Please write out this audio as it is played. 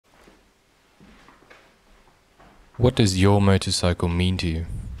What does your motorcycle mean to you?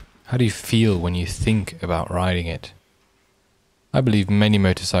 How do you feel when you think about riding it? I believe many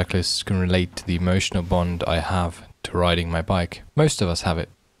motorcyclists can relate to the emotional bond I have to riding my bike. Most of us have it.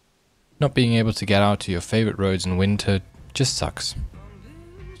 Not being able to get out to your favorite roads in winter just sucks.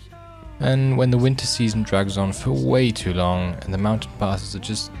 And when the winter season drags on for way too long and the mountain passes are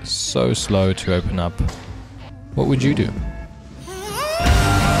just so slow to open up, what would you do?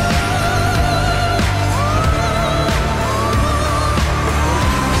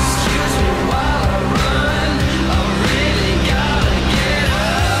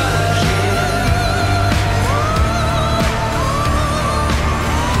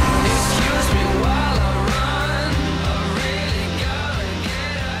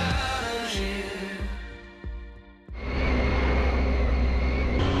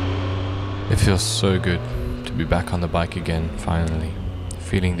 It feels so good to be back on the bike again, finally,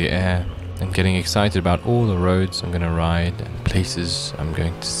 feeling the air and getting excited about all the roads I'm gonna ride and places I'm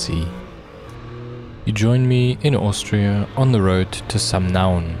going to see. You join me in Austria on the road to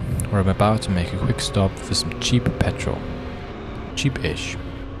Samnaun, where I'm about to make a quick stop for some cheap petrol. Cheap-ish.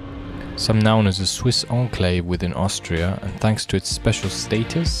 Samnaun is a Swiss enclave within Austria, and thanks to its special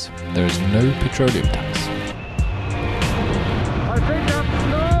status, there is no petroleum tax. I think that's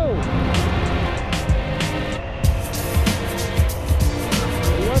snow!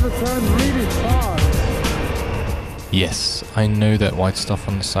 The weather turned really fast. Yes, I know that white stuff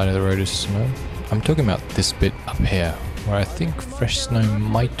on the side of the road is snow. I'm talking about this bit up here, where I think fresh snow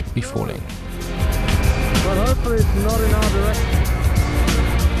might be falling. But hopefully it's not in our direction.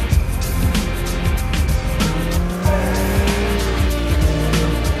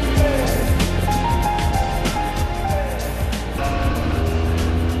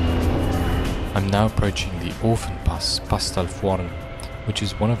 I'm now approaching the Orphan Pass, Pastalforn, which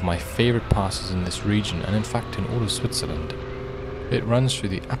is one of my favorite passes in this region and in fact in all of Switzerland. It runs through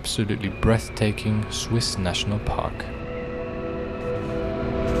the absolutely breathtaking Swiss National Park.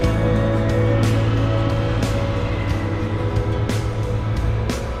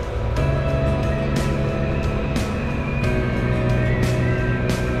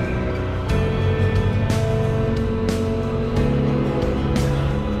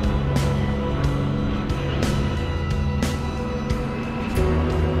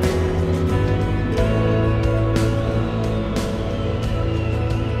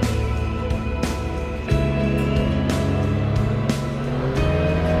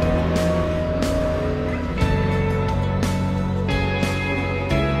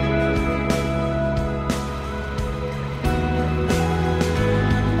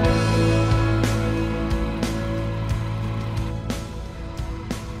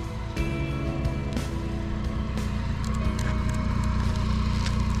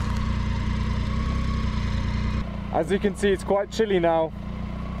 As you can see, it's quite chilly now.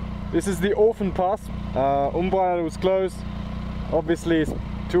 This is the Orphan Pass. Umbria was closed. Obviously it's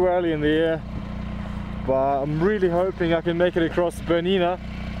too early in the year, but I'm really hoping I can make it across Bernina,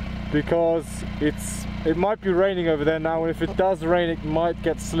 because it might be raining over there now, and if it does rain it might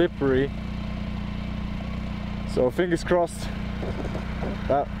get slippery. So fingers crossed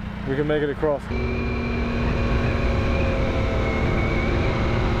that we can make it across.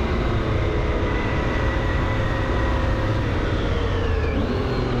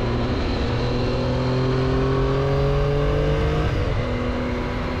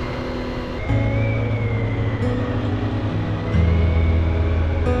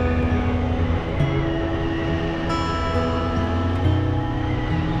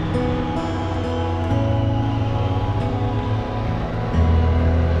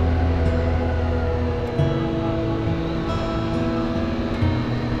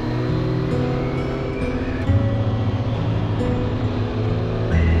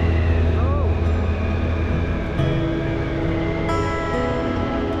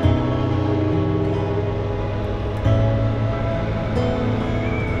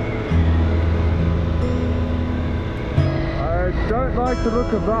 Don't like the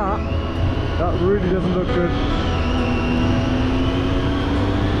look of that. That really doesn't look good.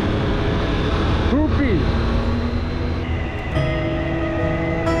 Poopy!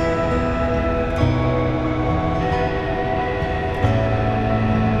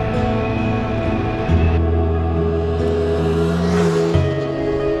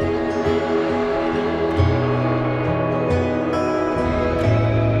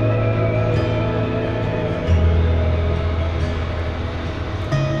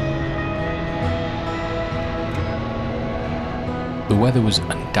 The weather was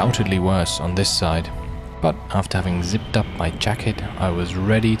undoubtedly worse on this side, but after having zipped up my jacket, I was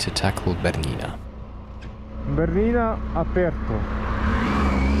ready to tackle Bernina. Bernina aperto.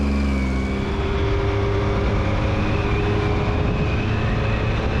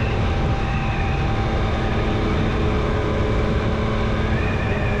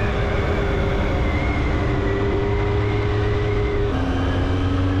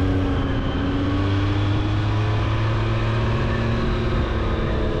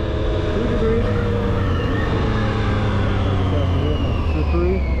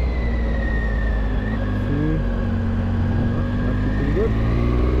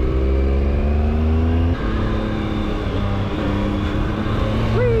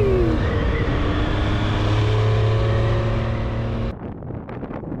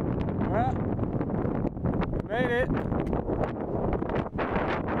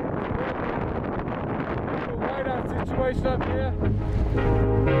 Situation up here.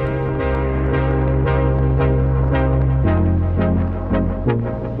 We've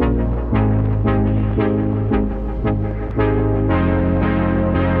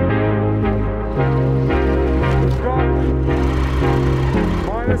got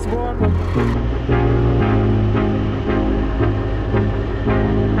 -1.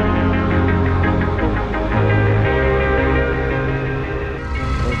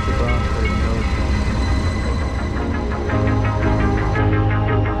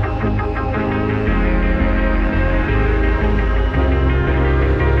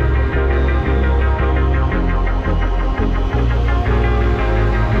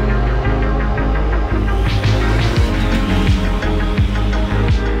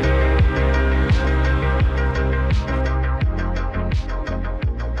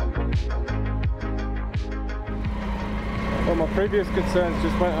 Well, my previous concerns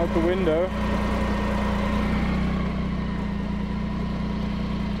just went out the window.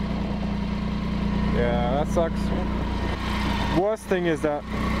 Yeah, that sucks. Worst thing is that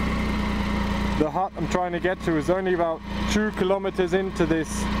the hut I'm trying to get to is only about 2 kilometers into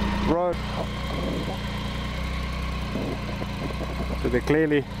this road. So they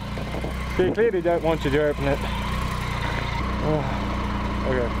clearly don't want you to open it. Oh,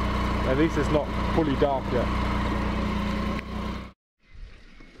 okay, at least it's not fully dark yet.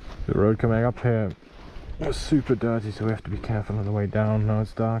 The road coming up here was super dirty, so we have to be careful on the way down. Now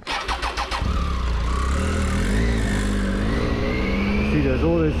it's dark. You see, there's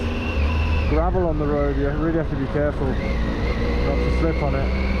all this gravel on the road. You really have to be careful not to slip on it.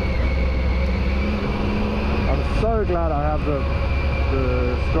 I'm so glad I have the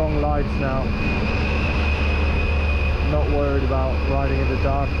strong lights now. I'm not worried about riding in the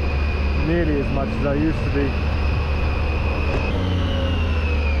dark nearly as much as I used to be.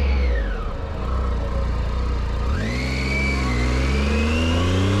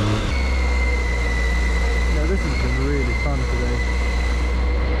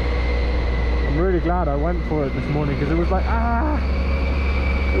 I'm really glad I went for it this morning, because it was like,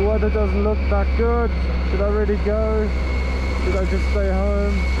 the weather doesn't look that good. Should I really go? Should I just stay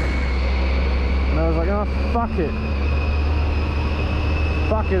home? And I was like, oh, fuck it.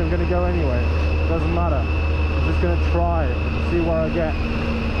 Fuck it, I'm gonna go anyway. Doesn't matter. I'm just gonna try it and see where I get.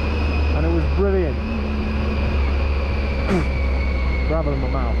 And it was brilliant. Gravel in my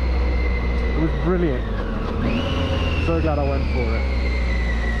mouth. It was brilliant. So glad I went for it.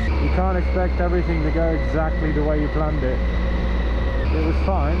 You can't expect everything to go exactly the way you planned it. It was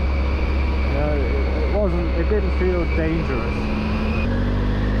fine. You know, it didn't feel dangerous.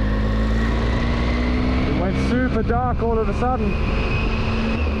 It went super dark all of a sudden.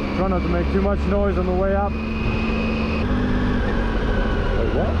 Try not to make too much noise on the way up.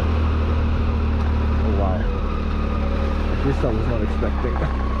 Wait, what? Oh wow. This I was not expecting.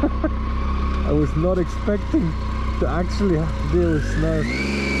 I was not expecting to actually have to deal with snow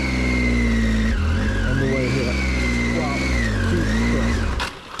on the way here. Wow, Jesus Christ.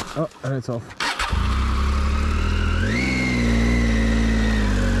 Oh, and it's off.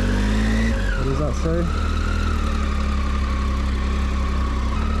 What does that say?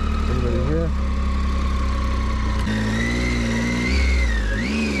 Anybody here?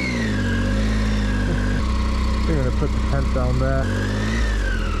 I'm gonna put the tent down there.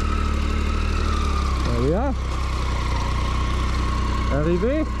 There we are.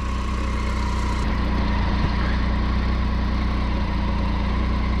 Arrivé.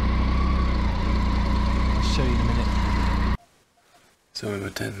 I'll show you in a minute. So we're in my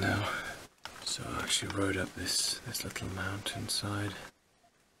tent now. So I actually rode up this little mountainside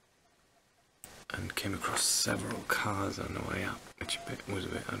and came across several cars on the way up, which was a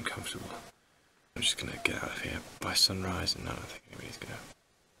bit uncomfortable. I'm just gonna get out of here by sunrise, and I don't think anybody's gonna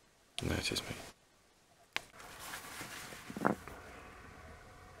notice me.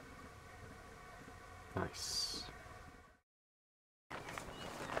 Nice.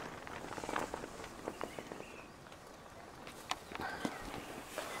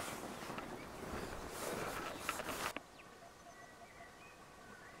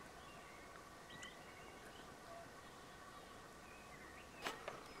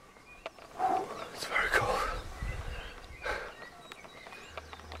 It's very cold.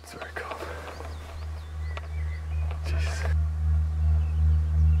 It's very cold. Jesus.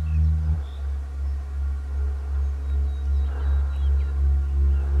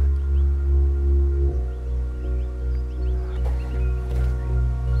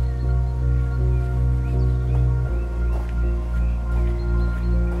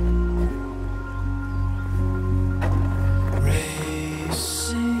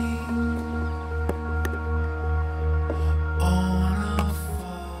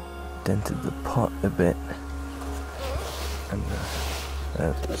 Dented the pot a bit, and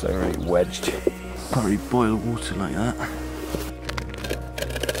it's already wedged. Probably boil water like that.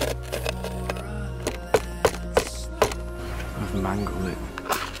 I've mangled it.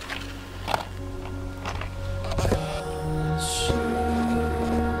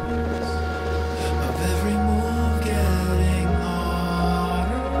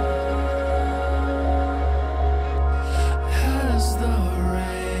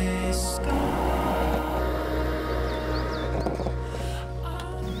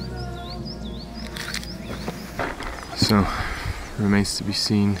 So, remains to be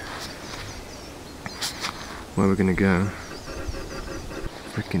seen where we're gonna go.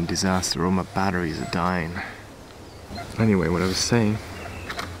 Freaking disaster, all my batteries are dying. Anyway, what I was saying,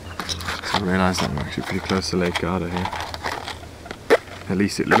 so I realised that I'm actually pretty close to Lake Garda here. At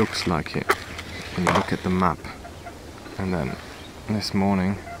least it looks like it when you look at the map. And then this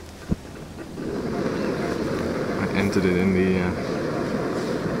morning, I entered it in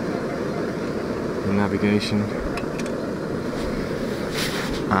the navigation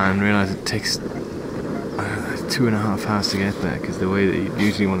and realised it takes 2.5 hours to get there, because the way that you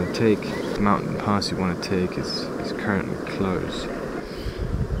usually want to take the mountain pass you want to take is currently closed.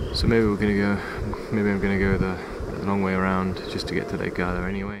 So maybe I'm gonna go the long way around just to get to Lake Garda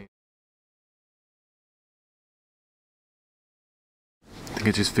anyway. I think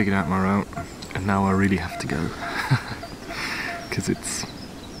I just figured out my route, and now I really have to go because it's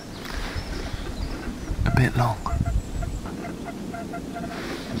a bit long.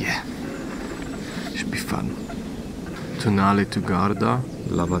 Yeah, should be fun. Tonale to Garda,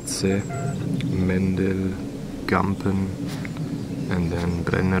 Lavazze, Mendel, Gampen, and then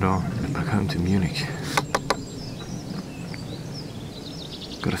Brennero, and back home to Munich.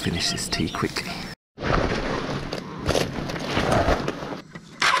 Gotta finish this tea quickly.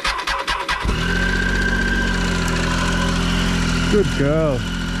 Good girl.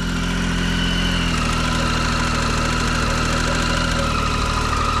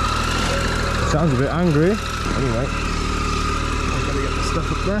 Sounds a bit angry. Anyway, I'm gonna get the stuff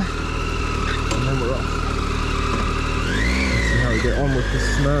up there and then we're off. Let's see how we get on with the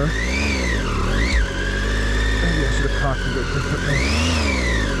snow. Maybe I should have parked a bit differently.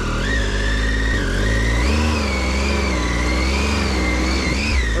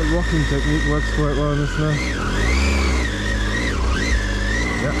 A rocking technique works quite well in the snow.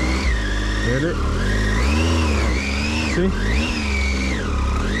 Yep, hit it. See?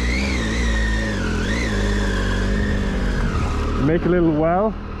 Make a little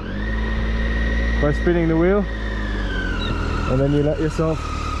well by spinning the wheel, and then you let yourself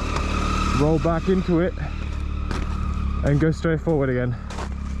roll back into it and go straight forward again.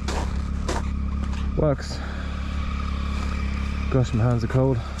 Works. Gosh, my hands are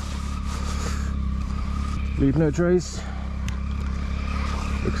cold. Leave no trace.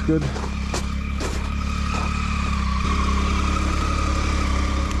 Looks good.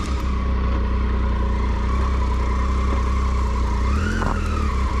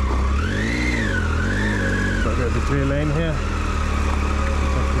 Clear lane here.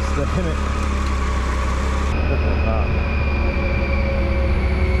 Just stay in it. Look at that.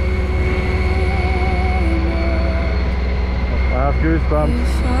 I have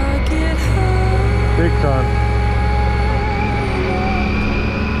goosebumps. Big time.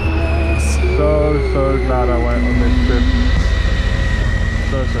 So glad I went on this trip.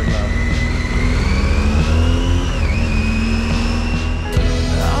 So glad.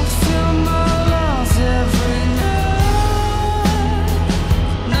 I feel my loss every night.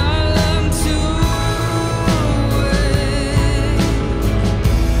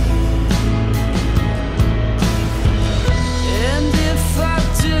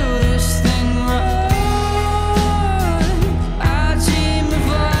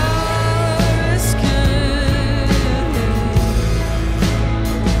 Skin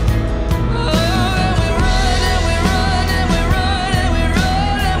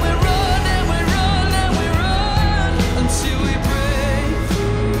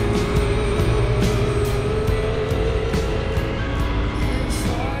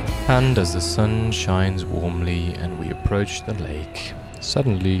And as the sun shines warmly and we approach the lake,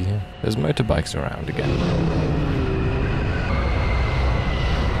 suddenly there's motorbikes around again.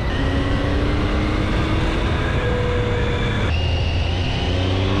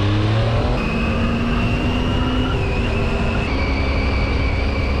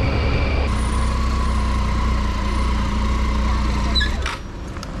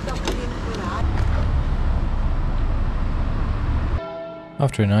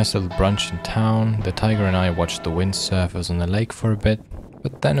 After a nice little brunch in town, the tiger and I watched the windsurfers on the lake for a bit,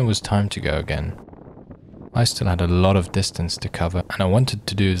 but then it was time to go again. I still had a lot of distance to cover and I wanted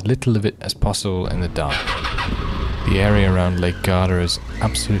to do as little of it as possible in the dark. The area around Lake Garda is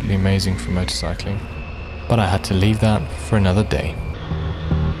absolutely amazing for motorcycling, but I had to leave that for another day.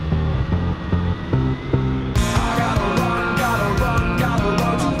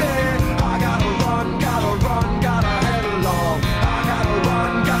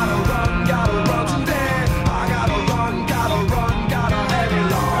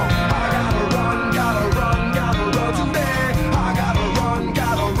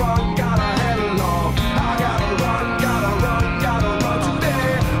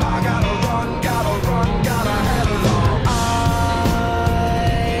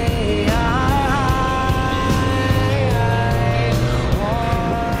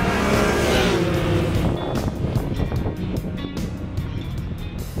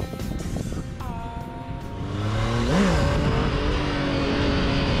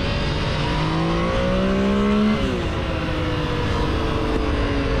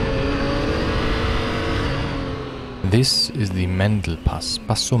 This is the Mendel Pass,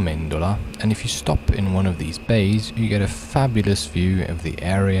 Passo Mendola, and if you stop in one of these bays, you get a fabulous view of the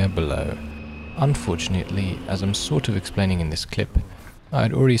area below. Unfortunately, as I'm sort of explaining in this clip, I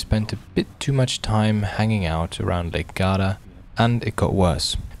had already spent a bit too much time hanging out around Lake Garda, and it got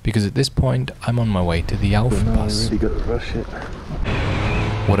worse, because at this point I'm on my way to the Pass. Really got to rush it.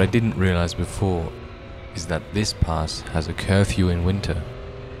 What I didn't realize before is that this pass has a curfew in winter.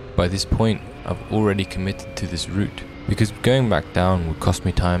 By this point, I've already committed to this route, because going back down would cost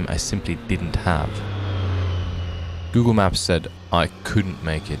me time I simply didn't have. Google Maps said I couldn't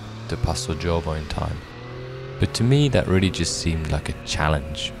make it to Passo Giorbo in time, but to me that really just seemed like a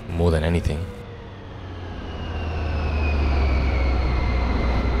challenge more than anything.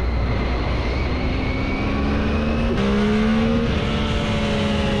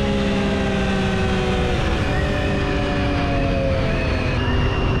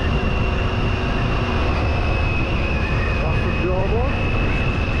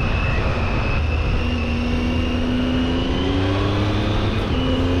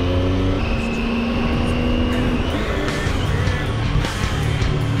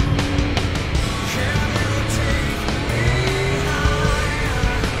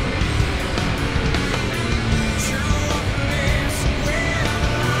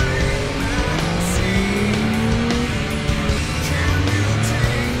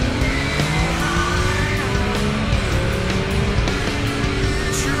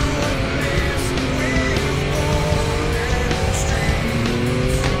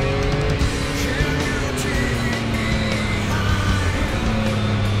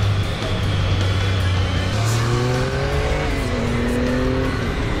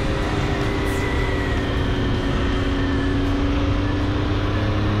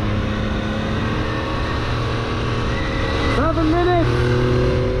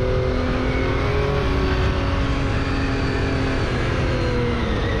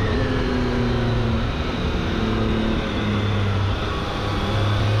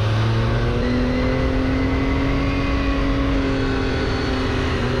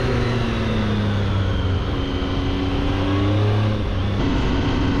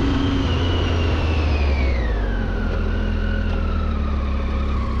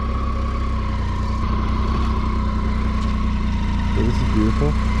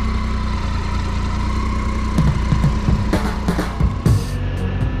 Beautiful.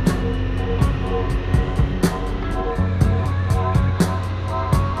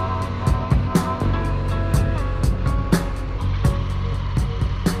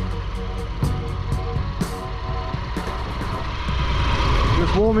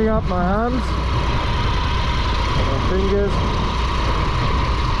 Just warming up my hands, my fingers,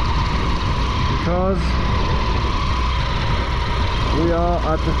 because we are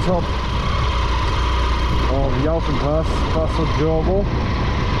at the top of Pass, Passo Giorbo.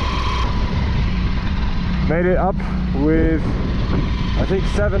 Made it up with, I think,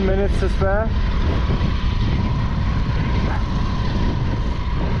 7 minutes to spare.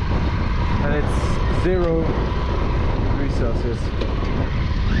 And it's 0 degrees Celsius.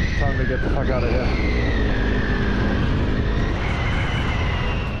 Time to get the fuck out of here.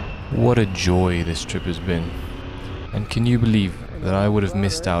 What a joy this trip has been. And can you believe that I would have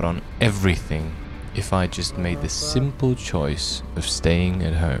missed out on everything if I just made the simple choice of staying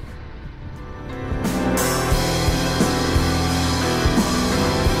at home?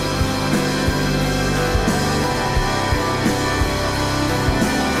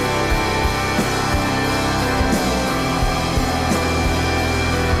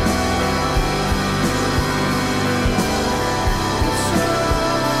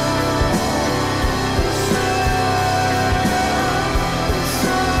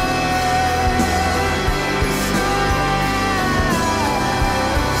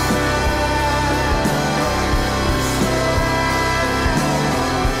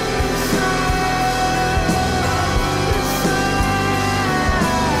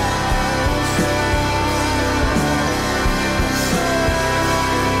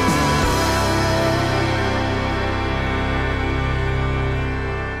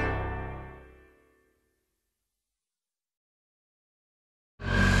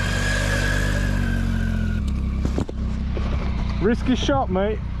 Risky shot,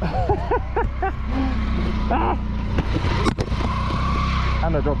 mate. Ah!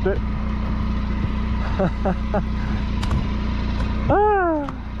 And I dropped it. Ah!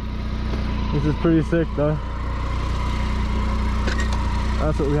 This is pretty sick though.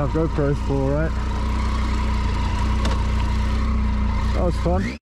 That's what we have GoPros for, right? That was fun.